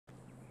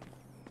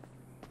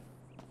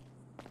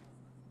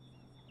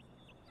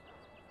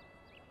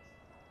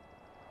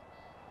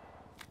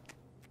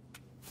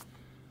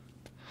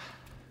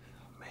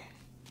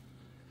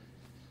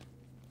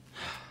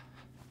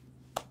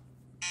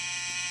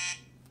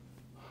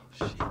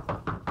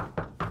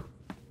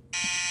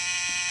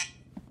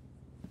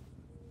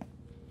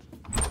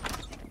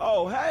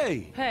Oh,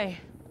 hey. Hey.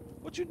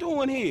 What you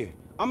doing here?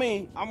 I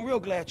mean, I'm real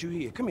glad you're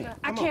here. Come here.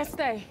 I can't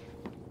stay.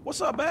 What's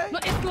up, babe? No,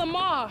 it's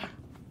Lamar.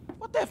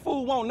 What that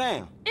fool want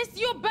now? It's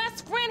your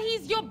best friend.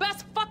 He's your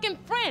best fucking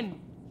friend.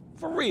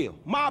 For real.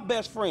 My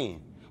best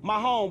friend. My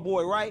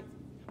homeboy, right?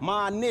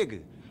 My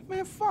nigga.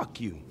 Man,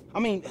 fuck you. I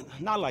mean,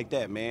 not like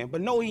that, man.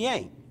 But no, he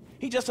ain't.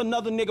 He just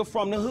another nigga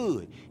from the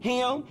hood.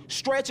 Him,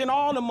 stretching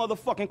all the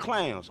motherfucking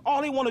clowns.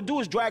 All he wanna do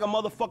is drag a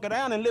motherfucker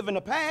down and live in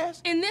the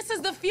past. And this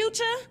is the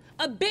future?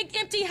 A big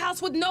empty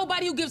house with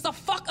nobody who gives a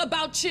fuck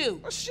about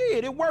you. Well,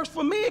 shit, it works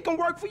for me, it can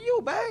work for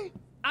you, babe.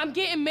 I'm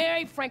getting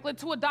married, Franklin,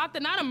 to a doctor,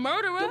 not a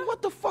murderer. Then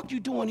what the fuck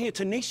you doing here,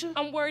 Tanisha?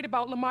 I'm worried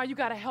about Lamar. You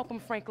gotta help him,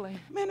 Franklin.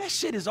 Man, that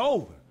shit is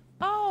over.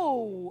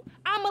 Oh,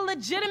 I'm a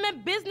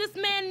legitimate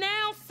businessman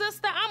now,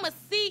 sister. I'm a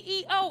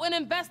CEO, an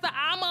investor.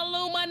 I'm a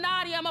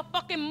Illuminati. I'm a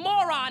fucking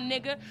moron,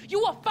 nigga.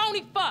 You a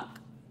phony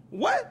fuck.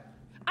 What?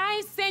 I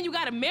ain't saying you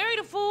gotta marry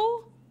the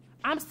fool.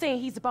 I'm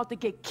saying he's about to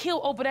get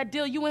killed over that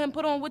deal you and him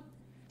put on with...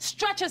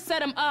 Stretcher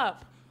set him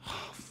up.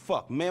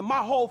 Fuck, man.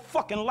 My whole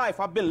fucking life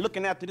I've been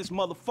looking after this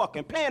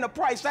motherfucking paying the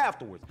price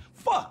afterwards.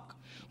 Fuck.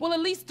 Well, at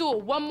least do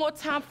it one more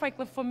time,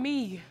 Franklin, for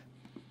me.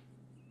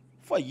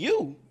 For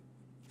you?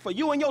 For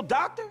you and your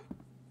doctor?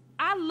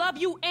 I love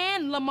you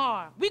and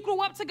Lamar. We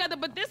grew up together,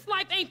 but this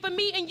life ain't for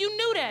me, and you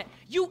knew that.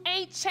 You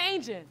ain't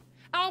changing.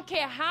 I don't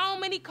care how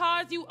many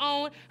cars you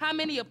own, how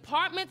many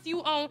apartments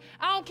you own.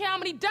 I don't care how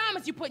many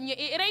diamonds you put in your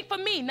ear. It ain't for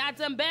me, not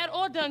done bad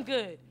or done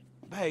good.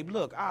 Babe,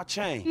 look, I'll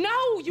change.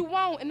 No, you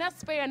won't, and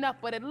that's fair enough,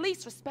 but at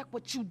least respect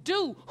what you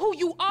do, who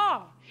you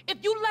are. If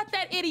you let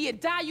that idiot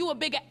die, you a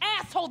bigger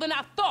asshole than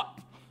I thought.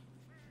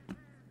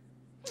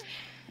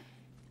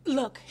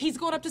 Look, he's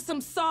going up to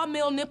some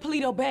sawmill near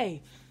Paleto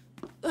Bay.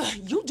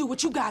 You do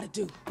what you gotta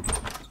do.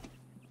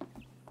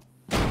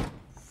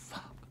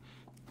 Fuck.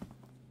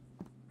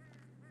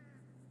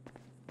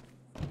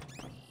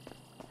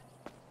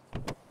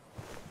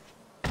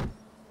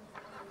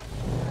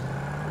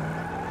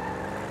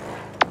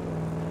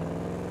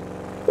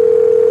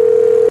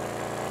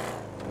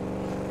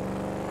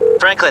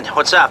 Franklin,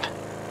 what's up?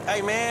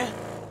 Hey, man,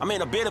 I'm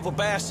in a bit of a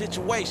bad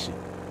situation.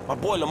 My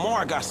boy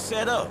Lamar got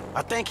set up.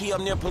 I think he up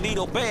near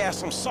Paleto Bay at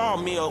some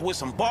sawmill with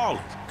some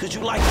ballers. Could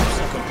you like do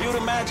some computer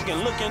magic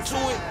and look into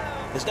it?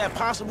 Is that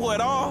possible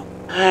at all?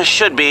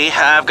 Should be.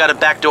 I've got a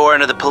back door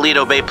into the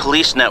Paleto Bay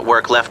police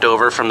network left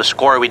over from the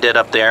score we did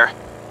up there.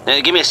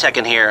 Give me a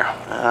second here.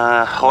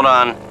 Hold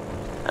on.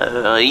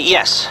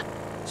 Yes.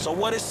 So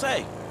what'd it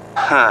say?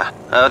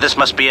 Huh. This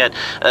must be it.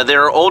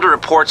 There are older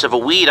reports of a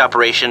weed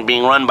operation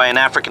being run by an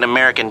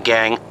African-American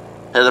gang.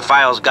 The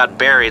files got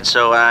buried,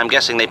 so I'm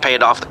guessing they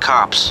paid off the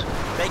cops.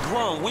 They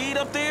growing weed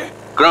up there?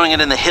 Growing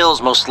it in the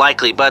hills, most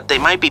likely, but they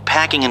might be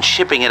packing and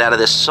shipping it out of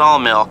this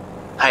sawmill.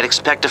 I'd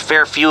expect a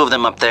fair few of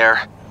them up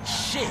there.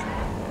 Shit.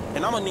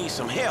 And I'm gonna need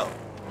some help.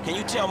 Can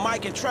you tell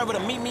Mike and Trevor to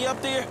meet me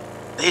up there?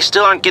 They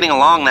still aren't getting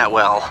along that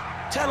well.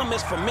 Tell them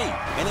it's for me,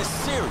 and it's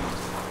serious.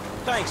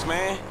 Thanks,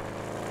 man.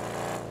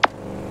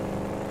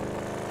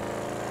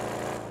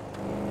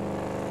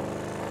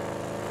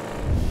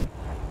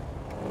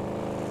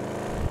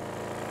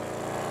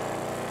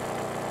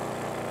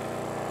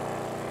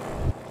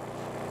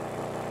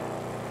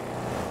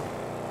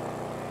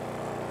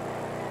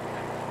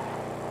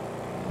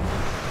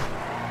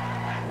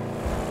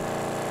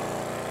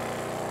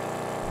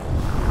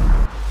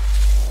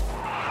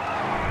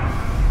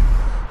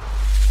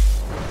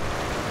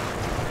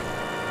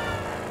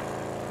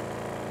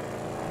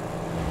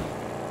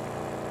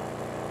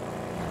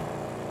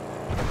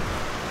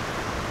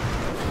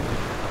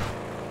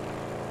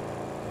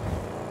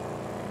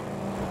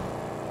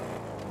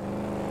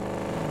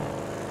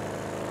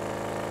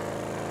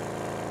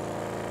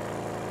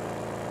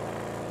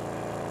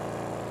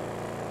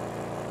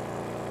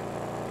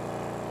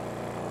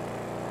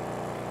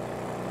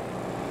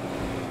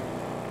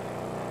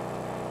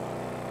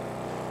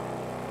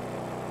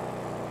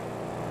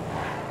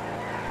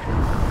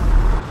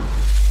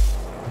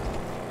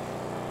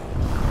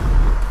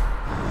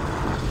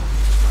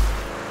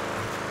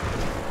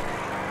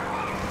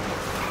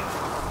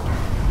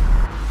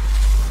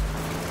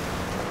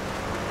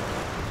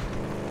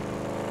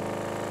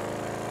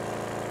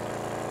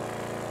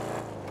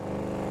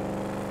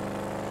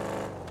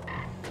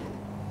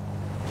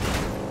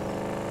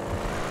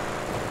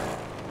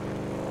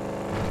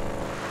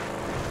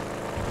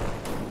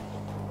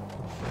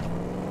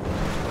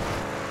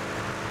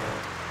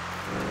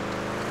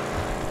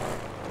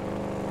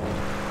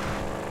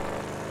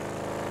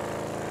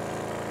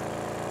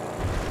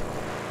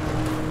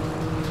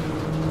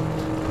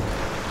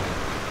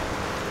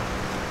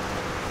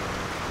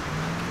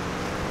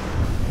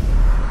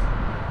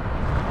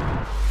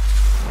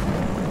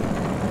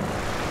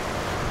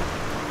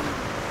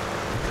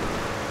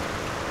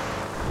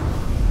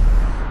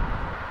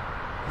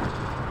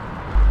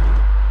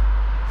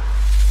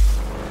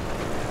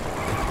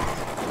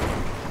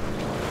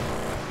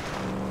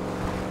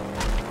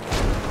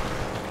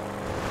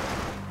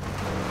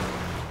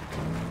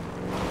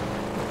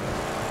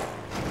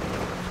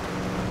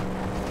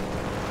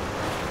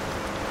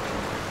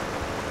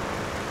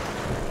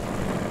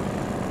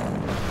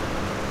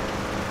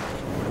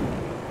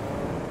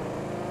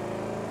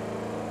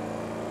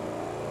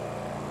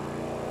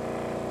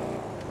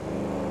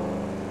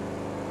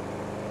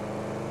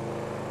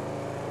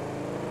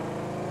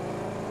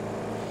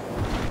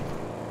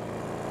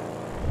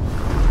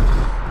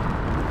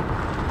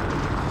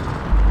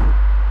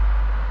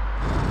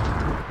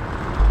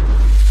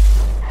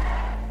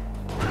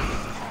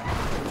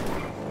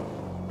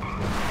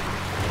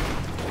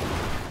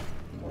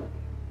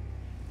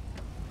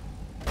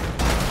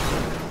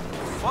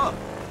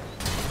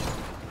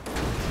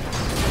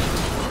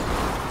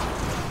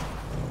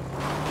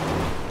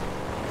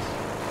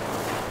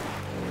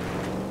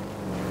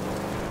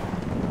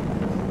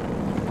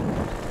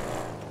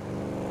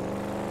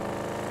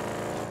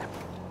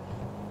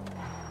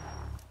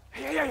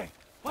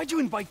 Why'd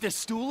you invite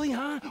this stoolie,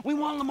 huh? We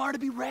want Lamar to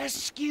be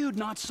rescued,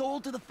 not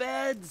sold to the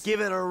feds. Give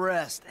it a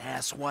rest,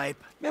 asswipe.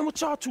 Man, would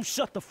y'all two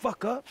shut the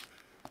fuck up?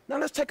 Now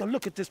let's take a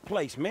look at this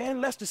place, man.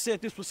 Lester said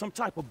this was some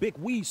type of big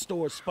weed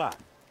storage spot.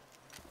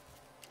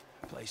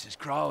 Place is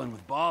crawling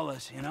with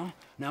ballers, you know?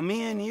 Now,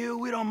 me and you,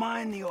 we don't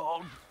mind the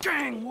old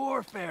gang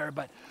warfare,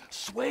 but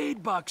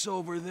Suede Buck's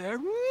over there.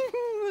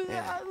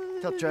 Yeah,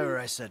 tell Trevor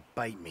I said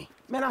bite me.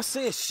 Man, I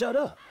said shut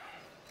up.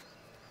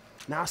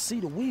 Now I see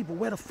the weed, but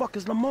where the fuck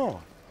is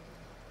Lamar?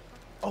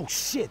 Oh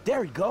shit,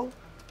 there he go.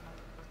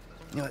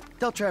 You know what?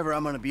 Tell Trevor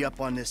I'm gonna be up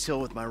on this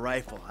hill with my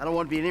rifle. I don't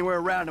want to be anywhere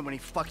around him when he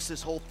fucks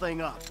this whole thing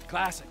up.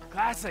 Classic,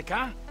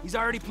 huh? He's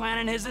already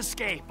planning his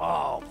escape.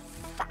 Oh,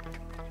 fuck.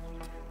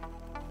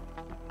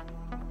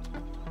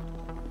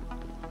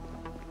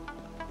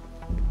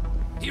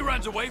 He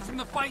runs away from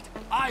the fight,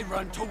 I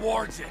run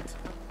towards it.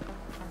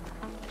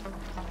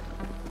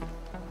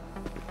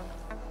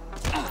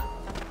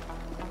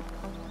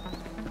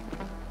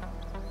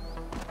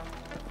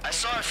 I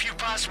saw a few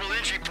possible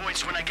entry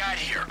points when I got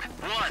here.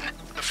 One,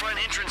 the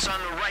front entrance on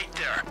the right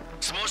there.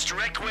 It's the most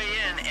direct way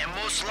in and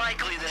most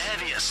likely the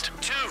heaviest.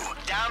 Two,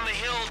 down the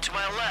hill to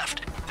my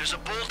left. There's a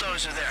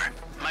bulldozer there.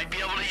 Might be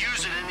able to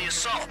use it in the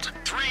assault.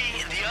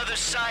 Three, the other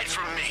side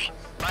from me,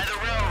 by the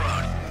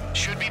railroad.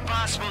 Should be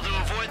possible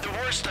to avoid the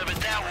worst of it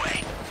that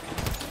way.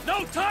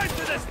 No time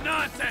for this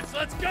nonsense!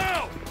 Let's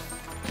go!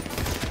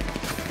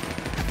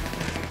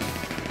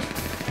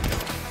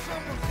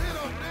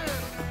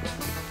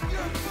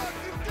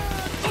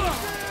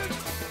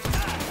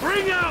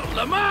 Bring out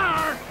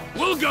Lamar!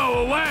 We'll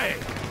go away!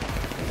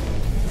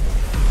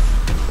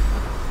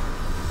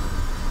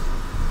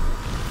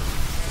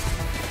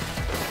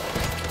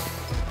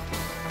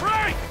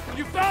 Frank!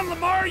 You found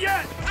Lamar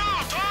yet?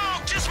 No,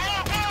 dog! Just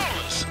more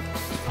balls!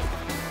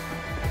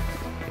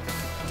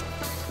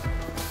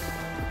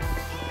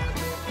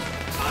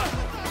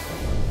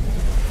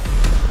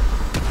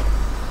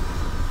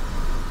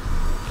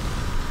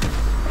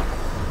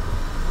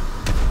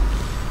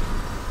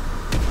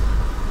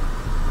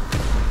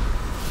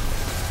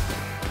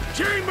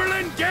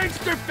 Chamberlain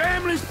gangster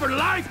families for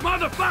life,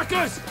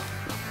 motherfuckers!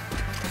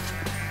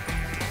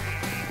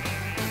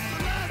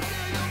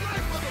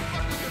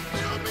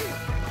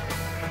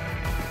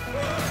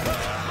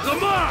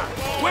 Lamar!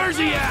 Where's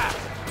he at?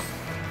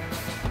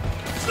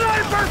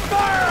 Sniper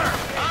fire!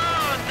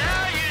 Oh,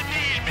 now you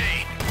need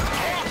me!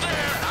 Hold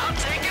there, I'll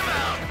take him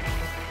out!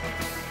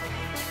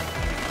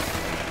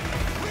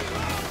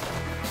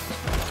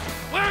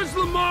 Where's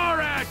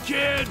Lamar at,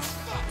 kids?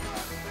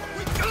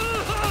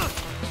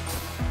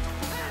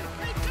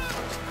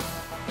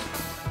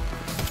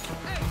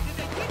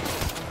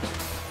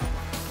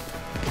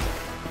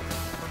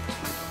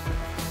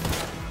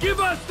 Give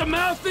us the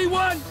mouthy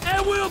one,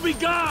 and we'll be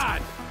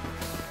gone!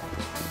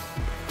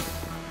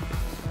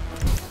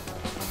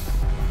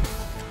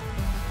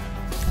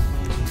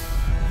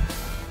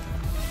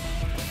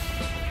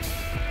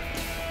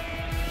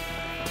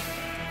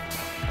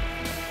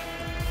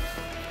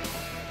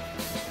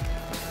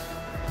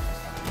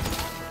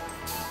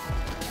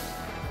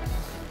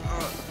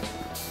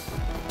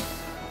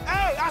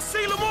 Hey, I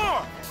see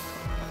Lamar!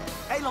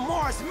 Hey,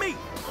 Lamar, it's me.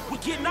 We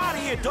getting out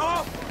of here,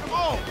 dog.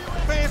 Oh,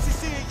 fancy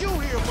seeing you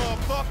here,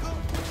 motherfucker.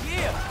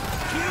 Yeah,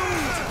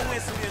 huge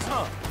coincidence,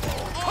 huh?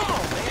 Come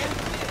on, man.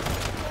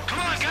 Come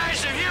on,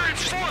 guys, they're here in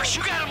force.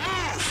 You gotta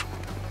move!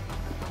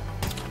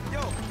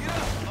 Yo, get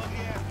up,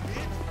 ugly ass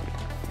bitch.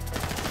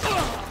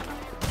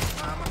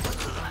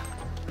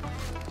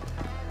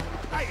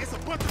 Hey, it's a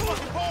bunch of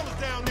fucking ballers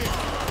down there.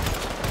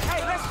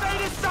 Hey, let's stay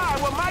this side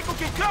where Michael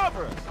can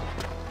cover us.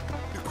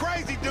 The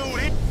crazy dude,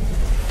 he...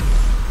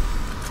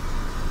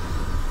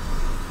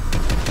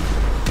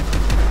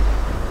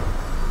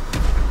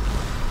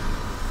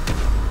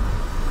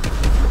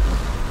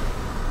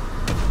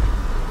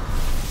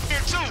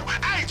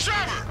 Hey,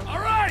 Trevor! All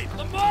right,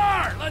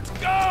 Lamar, let's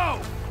go!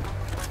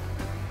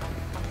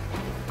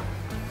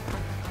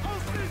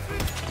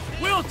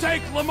 We'll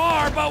take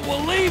Lamar, but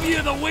we'll leave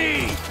you the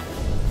weed!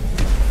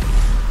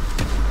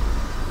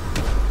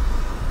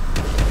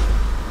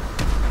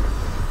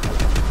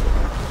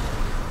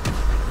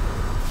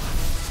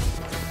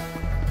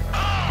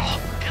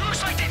 Oh, it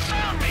looks like they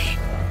found me!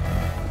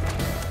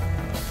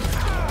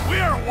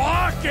 We're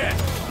walking,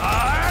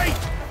 all right?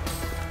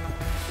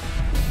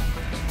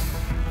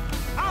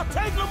 I'll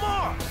take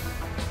Lamar.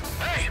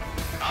 Hey,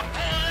 I'm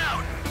pulling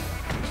out!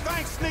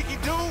 Thanks, sneaky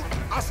dude.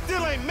 I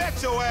still ain't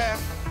met your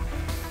ass.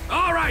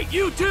 All right,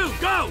 you two,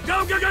 go!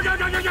 Go, go, go, go,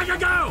 go, go, go, go,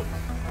 go!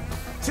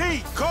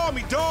 T, call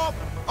me, dog.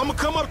 I'm gonna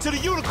come up to the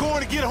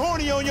Unicorn and get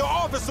horny on your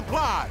office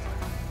supplies.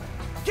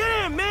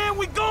 Get in, man,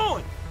 we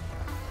going.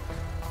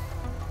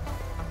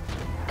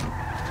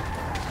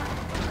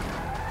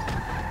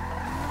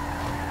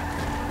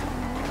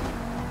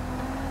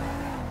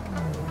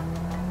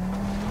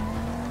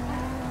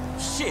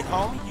 Shit,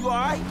 homie, you all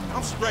right?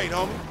 I'm straight,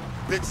 homie.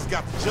 Bitches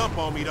got the jump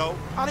on me, though.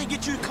 How they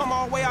get you to come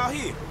all the way out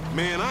here?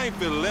 Man, I ain't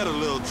finna let a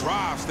little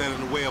drive stand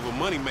in the way of a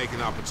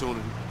money-making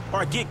opportunity.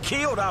 Or get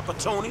killed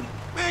opportunity?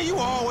 Man, you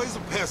always a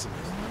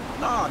pessimist.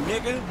 Nah,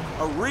 nigga,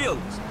 a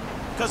realist.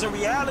 Cause in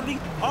reality,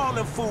 all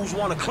them fools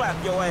wanna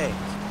clap your ass.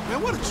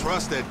 Man, what a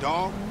trust that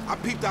dog. I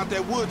peeped out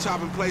that wood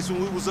chopping place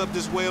when we was up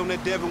this way on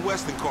that Devin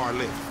Weston car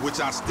lift, which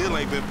I still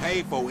ain't been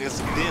paid for,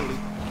 incidentally.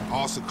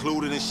 All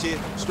secluded and shit.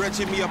 Stretch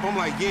hit me up, I'm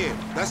like, yeah,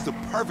 that's the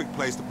perfect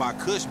place to buy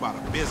kush by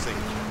the missing.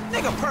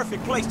 Nigga,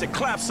 perfect place to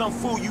clap some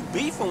fool you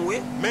beefing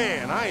with.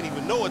 Man, I ain't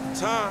even know at the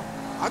time.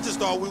 I just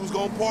thought we was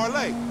gonna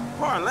parlay.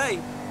 Parlay?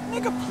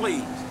 Nigga,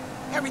 please.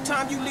 Every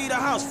time you leave the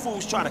house,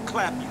 fools try to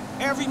clap you.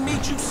 Every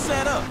meet you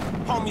set up,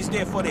 homies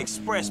there for the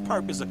express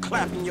purpose of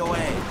clapping your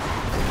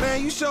ass.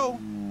 Man, you sure?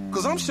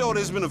 Cause I'm sure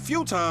there's been a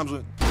few times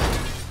when...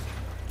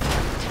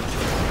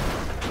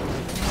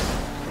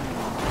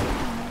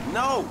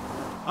 No,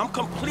 I'm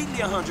completely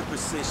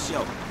 100%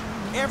 sure.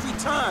 Every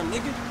time,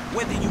 nigga.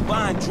 Whether you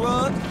buying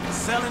drugs,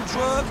 selling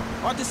drugs,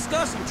 or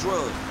discussing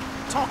drugs.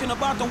 Talking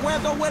about the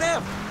weather or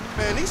whatever.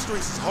 Man, these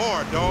streets is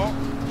hard, dawg.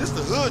 This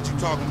the hood you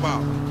talking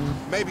about.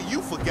 Maybe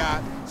you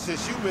forgot,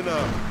 since you've been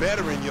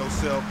bettering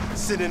yourself,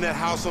 sitting in that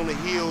house on the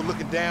hill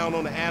looking down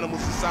on the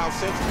animals in South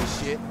Central and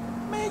shit.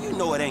 Man, you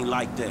know it ain't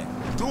like that.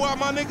 Do I,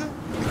 my nigga?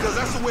 Because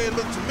that's the way it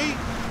looked to me.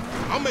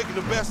 I'm making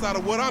the best out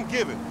of what I'm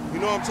giving. You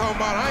know what I'm talking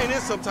about? I ain't in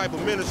some type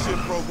of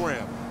mentorship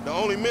program. The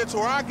only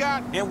mentor I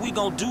got... And we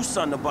gonna do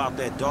something about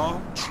that,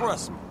 dawg.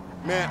 Trust me.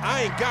 Man,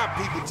 I ain't got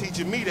people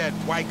teaching me that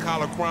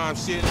white-collar crime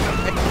shit.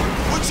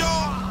 What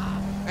y'all?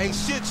 Ain't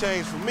shit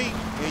changed for me,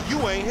 and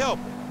you ain't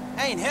helping.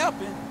 Ain't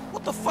helping?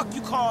 What the fuck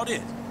you call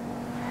this?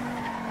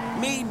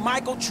 Me,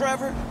 Michael,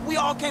 Trevor, we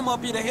all came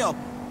up here to help.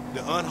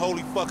 The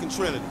unholy fucking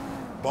trinity.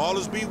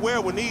 Ballers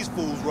beware when these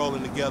fools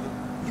rolling together.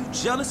 You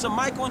jealous of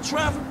Michael and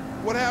Trevor?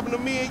 What happened to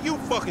me and you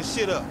fucking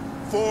shit up?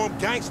 Forum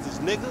gangsters,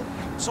 nigga.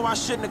 So I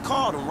shouldn't have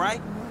called them, right?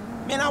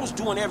 Man, I was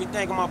doing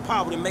everything in my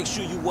power to make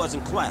sure you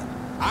wasn't clapped.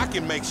 I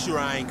can make sure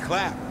I ain't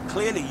clapped.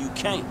 Clearly you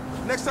can't.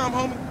 Next time,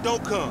 homie,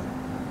 don't come.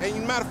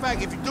 And matter of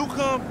fact, if you do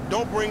come,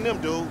 don't bring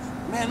them dudes.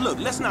 Man, look,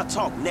 let's not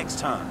talk next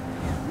time.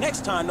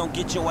 Next time, don't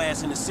get your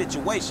ass in a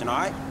situation, all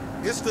right?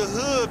 It's the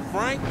hood,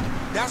 Frank.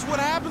 That's what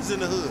happens in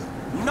the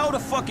hood. No, the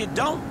fuck it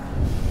don't.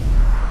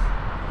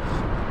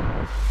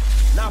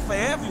 Not for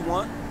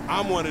everyone.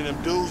 I'm one of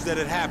them dudes that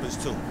it happens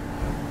to.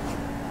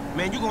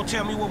 Man, you gonna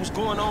tell me what was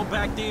going on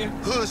back there?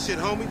 Hood shit,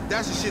 homie.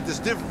 That's the shit that's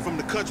different from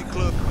the country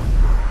club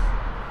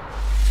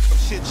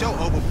shit your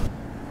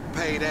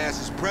overpaid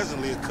ass is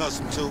presently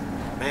accustomed to.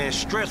 Man,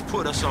 Stretch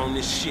put us on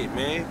this shit,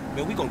 man.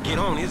 Man, we gonna get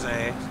on his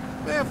ass.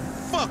 Man,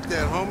 fuck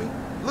that, homie.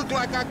 Look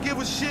like I give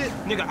a shit?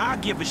 Nigga, I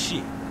give a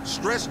shit.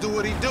 Stretch do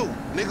what he do.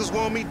 Niggas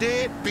want me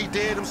dead, be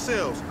dead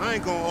themselves. I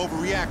ain't gonna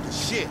overreact to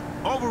shit.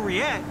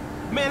 Overreact?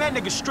 Man, that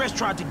nigga Stretch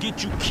tried to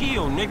get you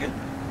killed, nigga.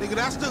 Nigga,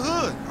 that's the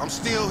hood. I'm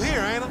still here,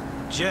 ain't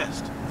I?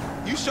 Just.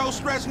 You sure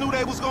Stretch knew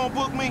they was gonna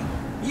book me?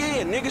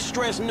 Yeah, nigga,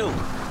 Stretch knew.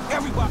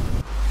 Everybody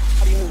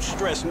knew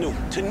Stretch knew.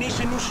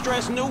 Tanisha knew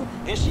Stretch knew,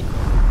 and she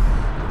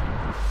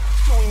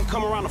don't even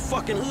come around the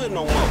fucking hood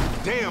no more.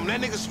 Damn, that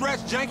nigga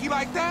Stretch janky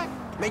like that?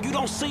 Man, you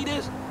don't see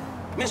this?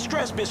 Man,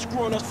 Stretch been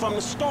screwing us from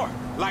the start.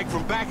 Like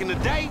from back in the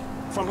day?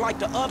 From like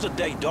the other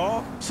day,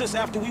 dawg. Since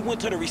after we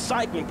went to the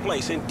recycling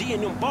place and D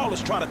and them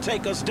ballers try to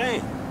take us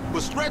down.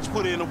 But Stretch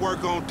put in the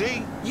work on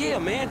D. Yeah,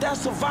 man,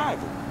 that's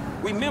survival.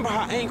 Remember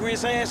how angry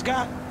his ass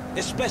got?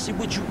 Especially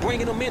with you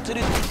bringing him into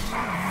this...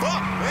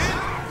 Fuck,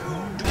 man!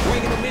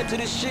 Bringing him into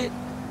this shit?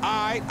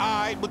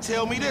 Aight, but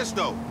tell me this,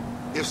 though.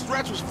 If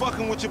Stretch was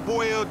fucking with your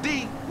boy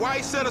LD, why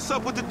he set us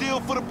up with the deal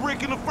for the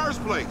brick in the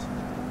first place?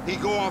 He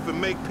go off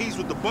and make peace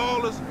with the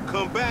ballers,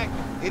 come back,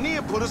 and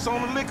then put us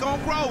on the lick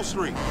on Grove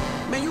Street.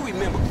 Man, you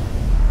remember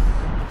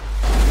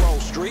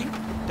Grove Street?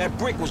 That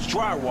brick was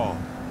drywall.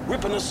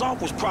 Ripping us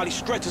off was probably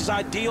Stretch's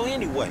ideal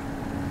anyway.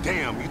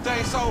 Damn, you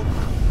think so?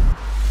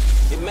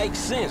 It makes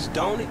sense,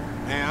 don't it?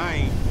 Man, I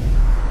ain't...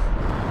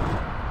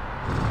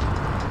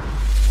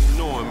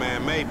 knowing,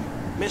 man, maybe.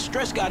 Man,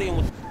 Stretch got in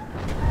with...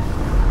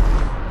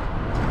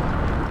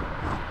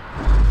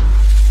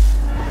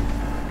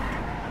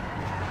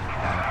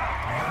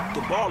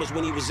 the ballers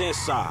when he was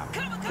inside.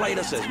 Played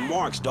us as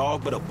marks,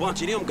 dog, but a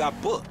bunch of them got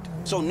booked.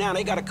 So now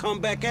they gotta come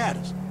back at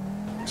us.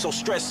 So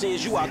Stretch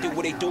sends you out there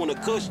where they doing a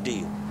kush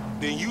deal.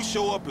 Then you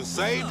show up and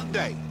save the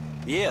day.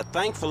 Yeah,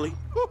 thankfully.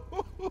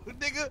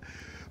 Nigga,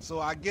 so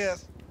I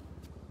guess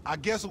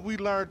what we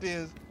learned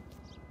is,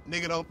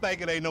 nigga don't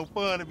think it ain't no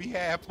fun to be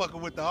half fucking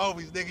with the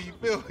homies, nigga. You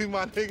feel me,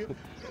 my nigga?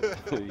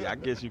 Yeah, I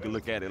guess you can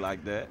look at it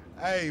like that.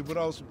 Hey, but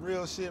on some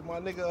real shit, my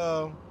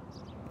nigga,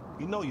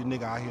 you know your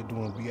nigga out here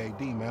doing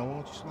BAD, man. Why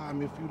don't you slide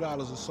me a few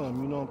dollars or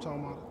something, you know what I'm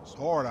talking about? It's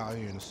hard out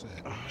here in the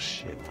set. Oh,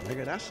 shit, my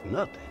nigga, that's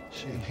nothing.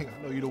 Shit, nigga,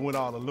 I know you done went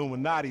all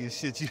Illuminati and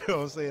shit, you know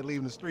what I'm saying,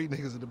 leaving the street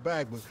niggas in the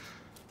back, but...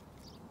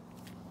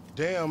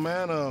 Damn,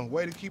 man,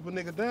 way to keep a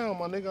nigga down,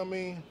 my nigga. I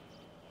mean,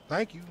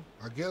 thank you,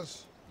 I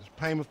guess. It's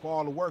payment for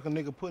all the work a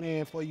nigga put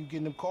in for you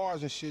getting them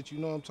cars and shit, you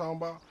know what I'm talking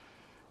about?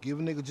 Give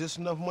a nigga just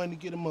enough money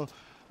to get him a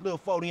little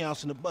 40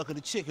 ounce in the bucket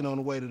of chicken on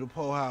the way to the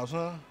po house,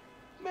 huh?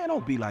 Man,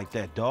 don't be like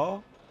that,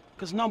 dawg.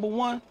 Cause number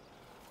one,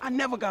 I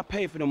never got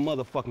paid for them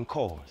motherfucking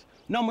cars.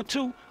 Number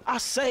two, I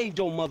saved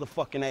your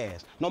motherfucking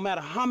ass. No matter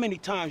how many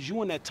times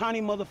you and that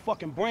tiny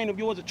motherfucking brain of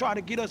yours have tried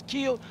to get us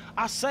killed,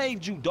 I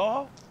saved you,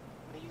 dawg.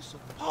 Man, you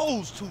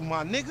supposed to,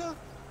 my nigga.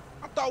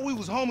 I thought we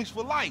was homies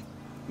for life.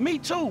 Me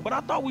too, but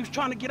I thought we was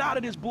trying to get out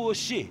of this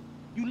bullshit.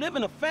 You live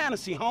in a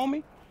fantasy,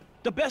 homie.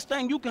 The best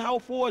thing you can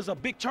hope for is a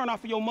big turnout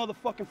for your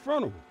motherfucking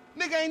funeral.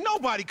 Nigga, ain't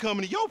nobody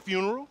coming to your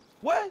funeral.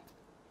 What?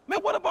 Man,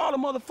 what about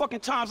all the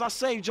motherfucking times I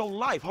saved your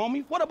life,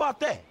 homie? What about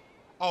that?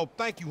 Oh,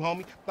 thank you,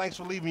 homie. Thanks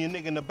for leaving your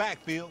nigga in the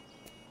backfield.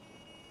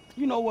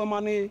 You know what,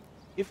 my nigga?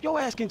 If your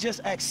ass can just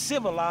act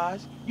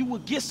civilized, you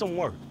would get some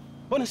work.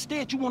 But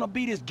instead, you want to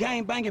be this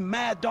gang-banging,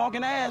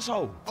 mad-dogging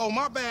asshole. Oh,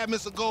 my bad,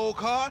 Mr. Gold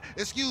Card.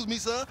 Excuse me,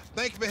 sir.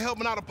 Thank you for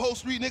helping out a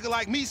post-street nigga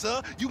like me,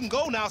 sir. You can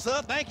go now,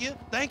 sir. Thank you.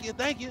 Thank you.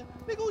 Thank you.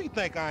 Nigga, who you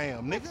think I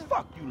am, nigga?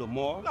 Fuck you,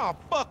 Lamar. Nah,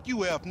 fuck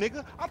you, F,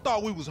 nigga. I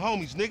thought we was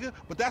homies, nigga.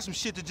 But that's some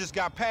shit that just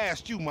got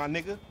past you, my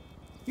nigga.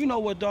 You know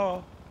what,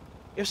 dawg?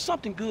 If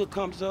something good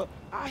comes up,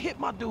 I hit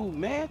my dude,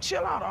 man.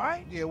 Chill out, all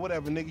right? Yeah,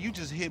 whatever, nigga. You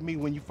just hit me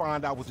when you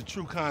find out what the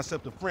true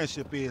concept of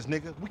friendship is,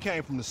 nigga. We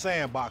came from the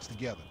sandbox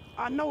together.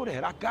 I know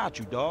that. I got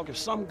you, dawg. If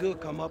something good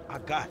come up, I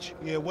got you.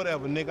 Yeah,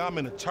 whatever, nigga. I'm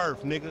in the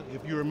turf, nigga,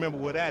 if you remember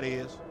where that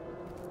is.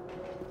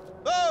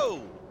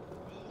 Oh!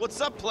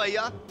 What's up,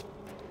 playa?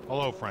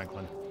 Hello,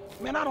 Franklin.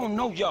 Man, I don't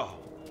know y'all.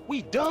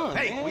 We done,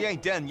 Hey, man. we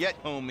ain't done yet,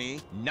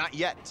 homie. Not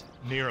yet.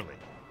 Nearly.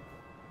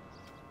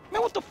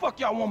 Man, what the fuck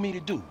y'all want me to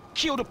do?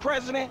 Kill the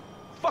president?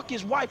 Fuck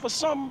his wife or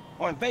something?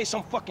 Or invade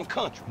some fucking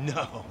country?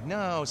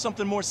 No,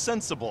 something more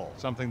sensible.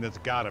 Something that's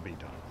gotta be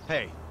done.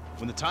 Hey,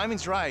 when the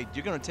timing's right,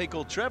 you're gonna take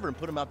old Trevor and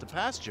put him out to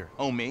pasture,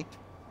 homie.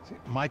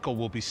 Michael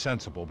will be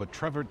sensible, but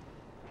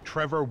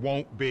Trevor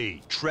won't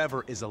be.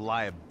 Trevor is a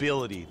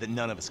liability that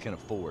none of us can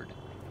afford.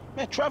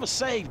 Man, Trevor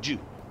saved you.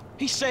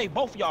 He saved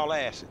both y'all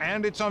asses.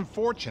 And it's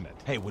unfortunate.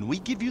 Hey, when we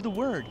give you the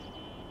word,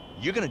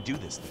 you're gonna do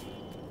this thing.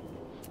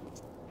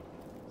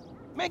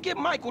 Man, get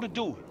Michael to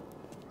do it.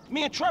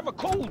 Me and Trevor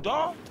cool,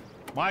 dawg.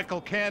 Michael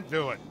can't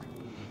do it.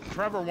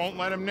 Trevor won't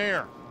let him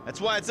near.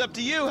 That's why it's up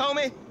to you,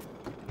 homie.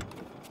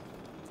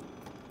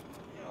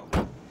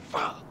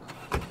 Fuck.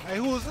 Hey,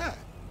 who was that?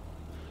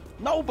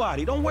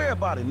 Nobody. Don't worry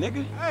about it,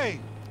 nigga. Hey.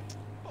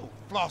 Oh,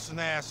 flossing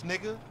ass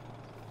nigga.